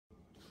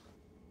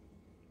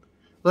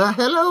Well,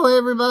 hello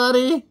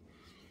everybody.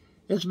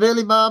 It's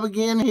Billy Bob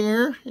again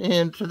here,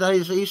 and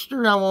today's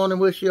Easter. I want to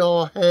wish you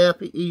all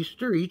happy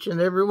Easter, each and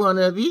every one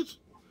of you.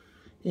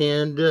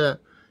 And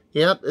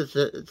yep, it's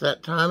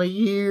that time of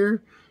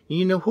year.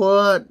 You know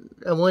what?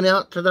 I went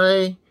out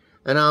today,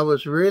 and I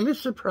was really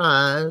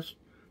surprised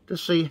to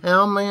see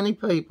how many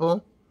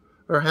people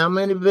or how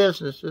many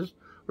businesses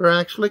were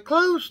actually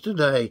closed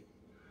today.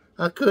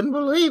 I couldn't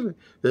believe it.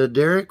 The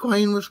Dairy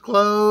Queen was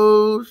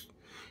closed,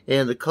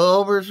 and the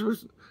Culver's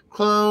was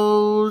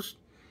closed,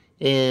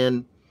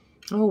 and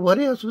oh, what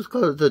else was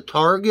closed? The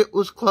Target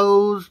was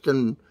closed,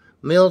 and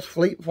Mills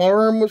Fleet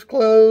Farm was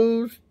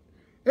closed.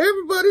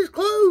 Everybody's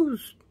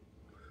closed.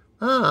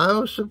 I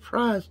was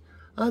surprised.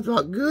 I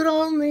thought, good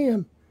on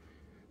them.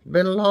 It's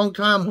been a long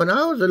time. When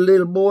I was a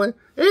little boy,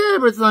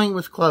 everything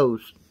was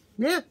closed.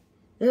 Yeah,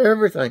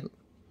 everything.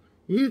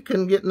 You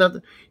couldn't get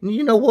nothing. And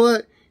you know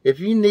what? If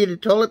you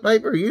needed toilet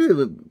paper, you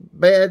were in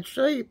bad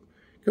shape,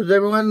 because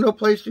there wasn't no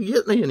place to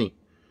get any.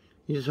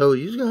 So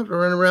you're going to have to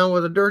run around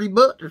with a dirty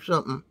butt or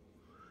something.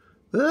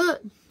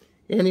 But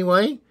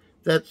anyway,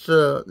 that's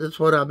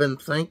what I've been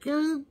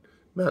thinking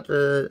about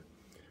the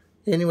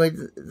new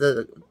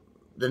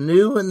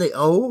and the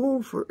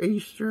old for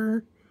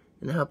Easter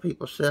and how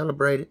people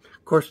celebrate it.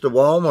 Of course, the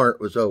Walmart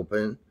was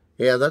open.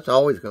 Yeah, that's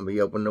always going to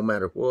be open no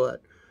matter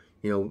what.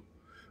 You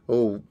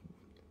know,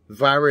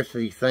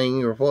 virusy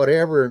thing or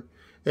whatever,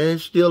 and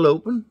it's still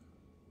open.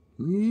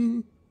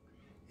 Yeah.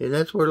 And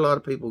that's where a lot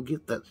of people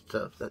get that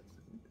stuff.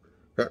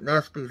 That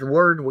nasty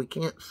word we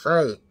can't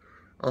say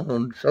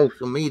on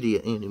social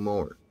media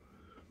anymore.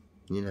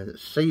 You know, the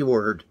C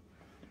word.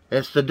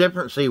 That's the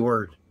different C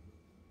word.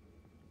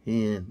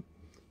 And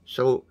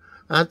so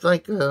I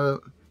think,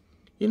 you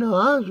know,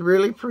 I was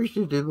really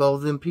appreciative of all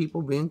them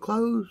people being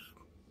closed.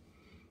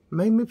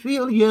 Made me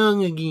feel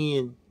young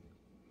again.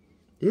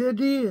 Yeah, it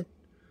did.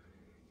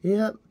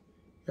 Yep.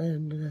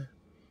 And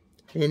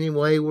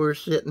anyway, we're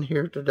sitting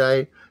here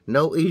today.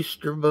 No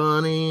Easter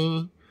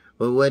bunny.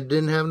 We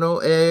didn't have no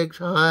eggs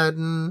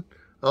hiding.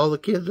 All the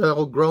kids are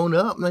all grown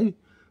up and they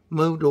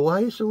moved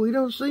away, so we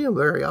don't see them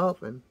very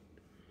often.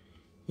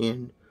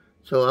 And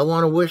so I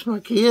want to wish my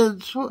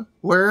kids,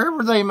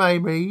 wherever they may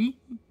be,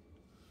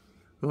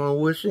 I want to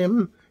wish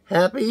them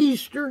happy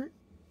Easter.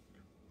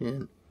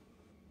 And,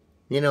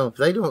 you know, if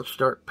they don't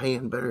start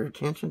paying better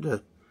attention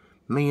to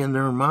me and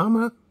their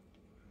mama,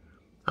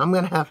 I'm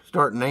going to have to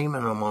start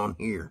naming them on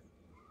here.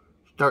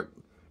 Start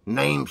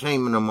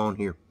name-shaming them on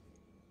here.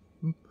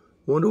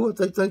 Wonder what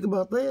they think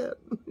about that.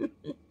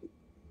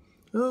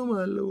 Oh,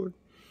 my Lord.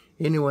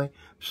 Anyway,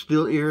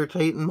 still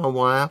irritating my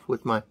wife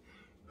with my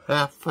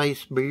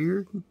half-face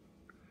beard.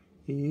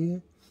 Yeah,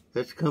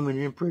 that's coming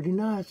in pretty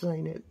nice,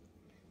 ain't it?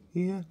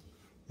 Yeah.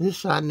 This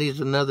side needs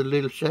another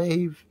little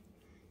shave.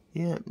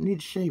 Yeah,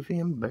 need to shave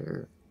him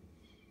bare.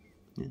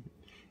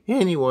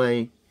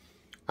 Anyway,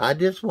 I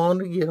just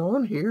wanted to get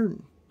on here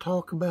and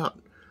talk about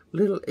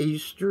little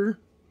Easter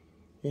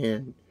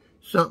and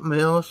something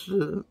else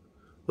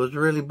was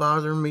really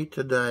bothering me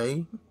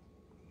today.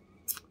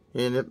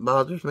 And it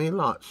bothers me a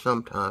lot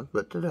sometimes,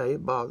 but today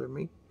it bothered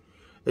me.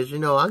 As you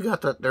know, I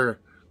got that there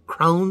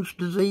Crohn's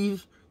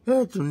disease.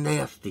 That's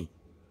nasty.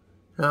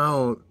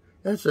 Oh,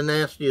 that's the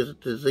nastiest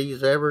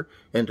disease ever.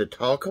 And to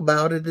talk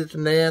about it is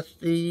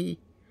nasty.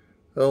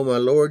 Oh, my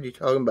Lord, you're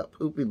talking about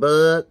poopy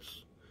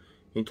butts.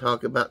 You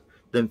talk about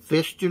them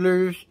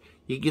fistulas.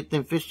 You get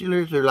them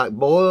fistulas, they're like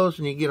boils,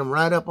 and you get them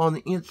right up on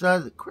the inside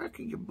of the crack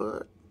of your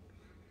butt.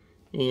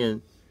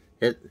 And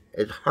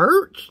it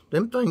hurts.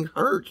 Them things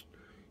hurts.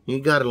 You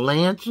got to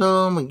lance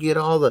them and get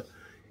all the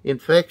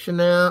infection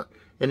out.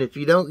 And if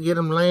you don't get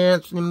them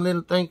lanced, them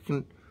little things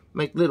can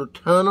make little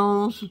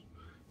tunnels.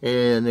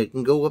 And they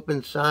can go up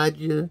inside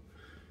you.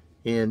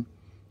 And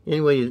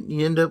anyway,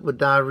 you end up with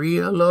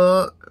diarrhea a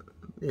lot.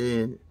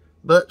 And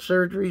butt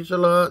surgeries a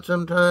lot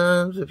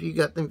sometimes if you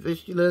got them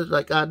fistulas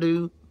like I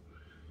do.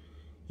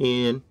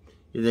 And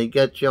they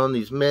got you on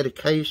these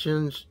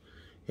medications.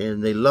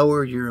 And they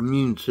lower your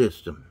immune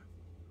system.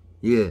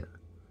 Yeah,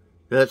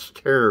 that's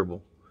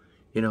terrible.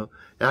 You know,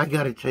 I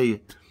got to tell you,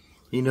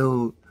 you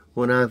know,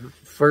 when I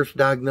first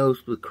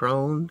diagnosed with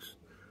Crohn's,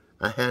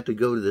 I had to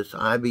go to this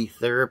IV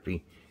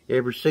therapy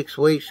every 6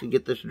 weeks to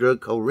get this drug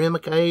called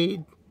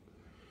Remicade.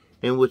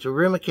 And with the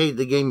Remicade,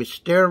 they gave me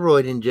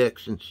steroid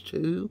injections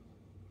too.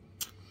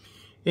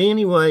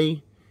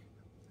 Anyway,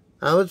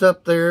 I was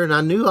up there and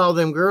I knew all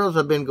them girls.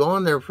 I've been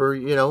going there for,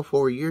 you know,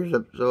 4 years.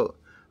 So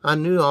I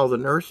knew all the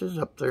nurses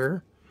up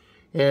there.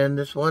 And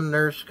this one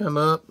nurse come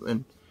up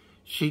and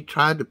she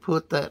tried to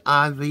put that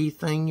IV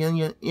thing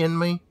in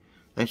me,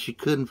 and she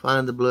couldn't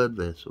find the blood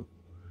vessel.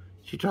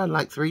 She tried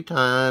like 3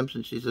 times,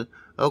 and she said,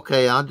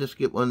 okay, I'll just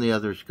get one of the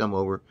others to come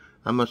over.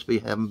 I must be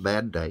having a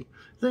bad day.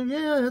 I said,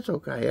 yeah, that's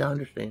okay, I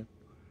understand.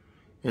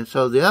 And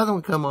so the other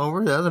one come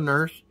over, the other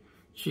nurse,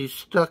 she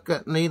stuck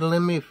that needle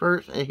in me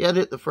first, and hit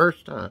it the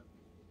first time.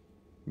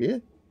 Yeah,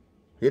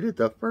 hit it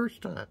the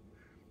first time.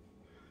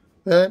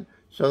 But,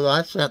 so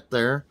I sat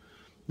there.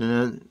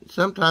 And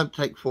sometimes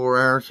take 4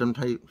 hours,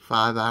 sometimes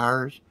 5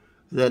 hours.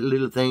 That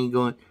little thing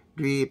going,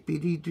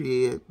 Drippity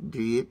drip,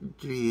 drip,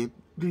 drip,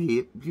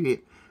 drip,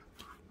 drip.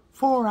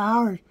 4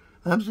 hours.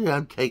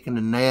 I'm taking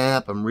a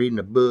nap. I'm reading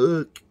a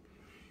book.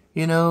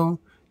 You know,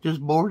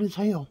 just bored as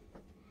hell.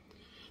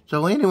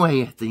 So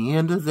anyway, at the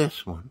end of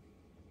this one,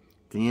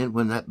 the end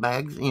when that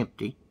bag's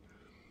empty,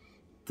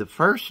 the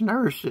first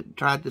nurse that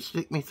tried to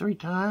stick me 3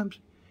 times,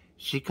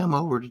 she come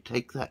over to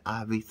take that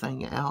IV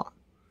thing out.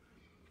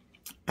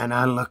 And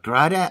I looked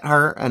right at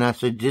her and I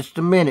said, just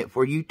a minute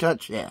before you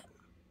touch that.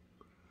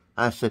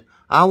 I said,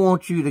 I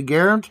want you to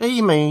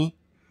guarantee me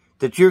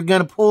that you're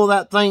going to pull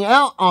that thing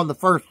out on the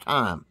first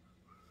time.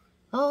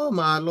 Oh,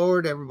 my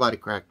Lord, everybody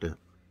cracked up.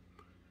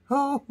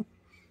 Oh,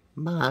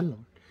 my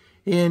Lord.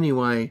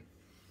 Anyway,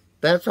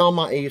 that's all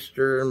my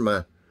Easter and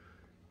my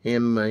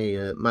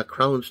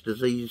Crohn's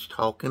disease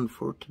talking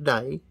for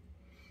today.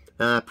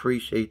 I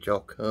appreciate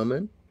y'all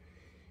coming,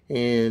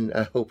 and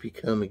I hope you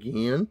come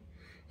again,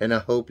 and I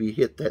hope you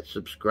hit that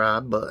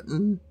subscribe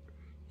button.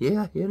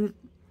 Yeah, hit it.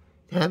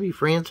 Have your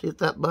friends hit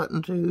that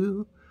button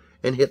too,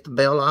 and hit the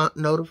bell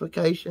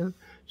notification,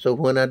 so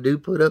when I do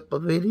put up a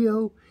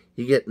video,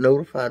 you get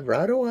notified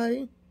right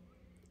away,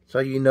 so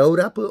you know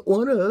that I put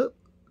one up.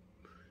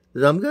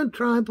 I'm going to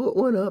try and put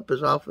one up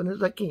as often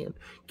as I can.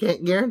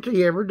 Can't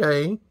guarantee every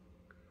day,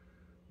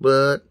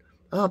 but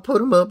I'll put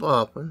them up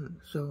often.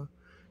 So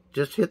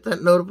just hit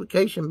that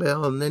notification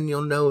bell, and then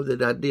you'll know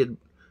that I did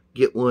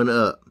get one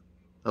up.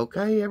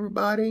 Okay,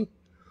 everybody?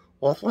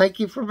 Well, thank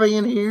you for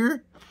being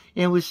here,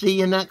 and we'll see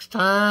you next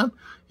time.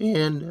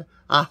 And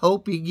I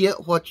hope you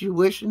get what you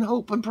wish and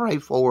hope and pray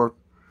for.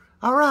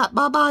 All right,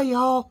 bye-bye,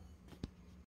 y'all.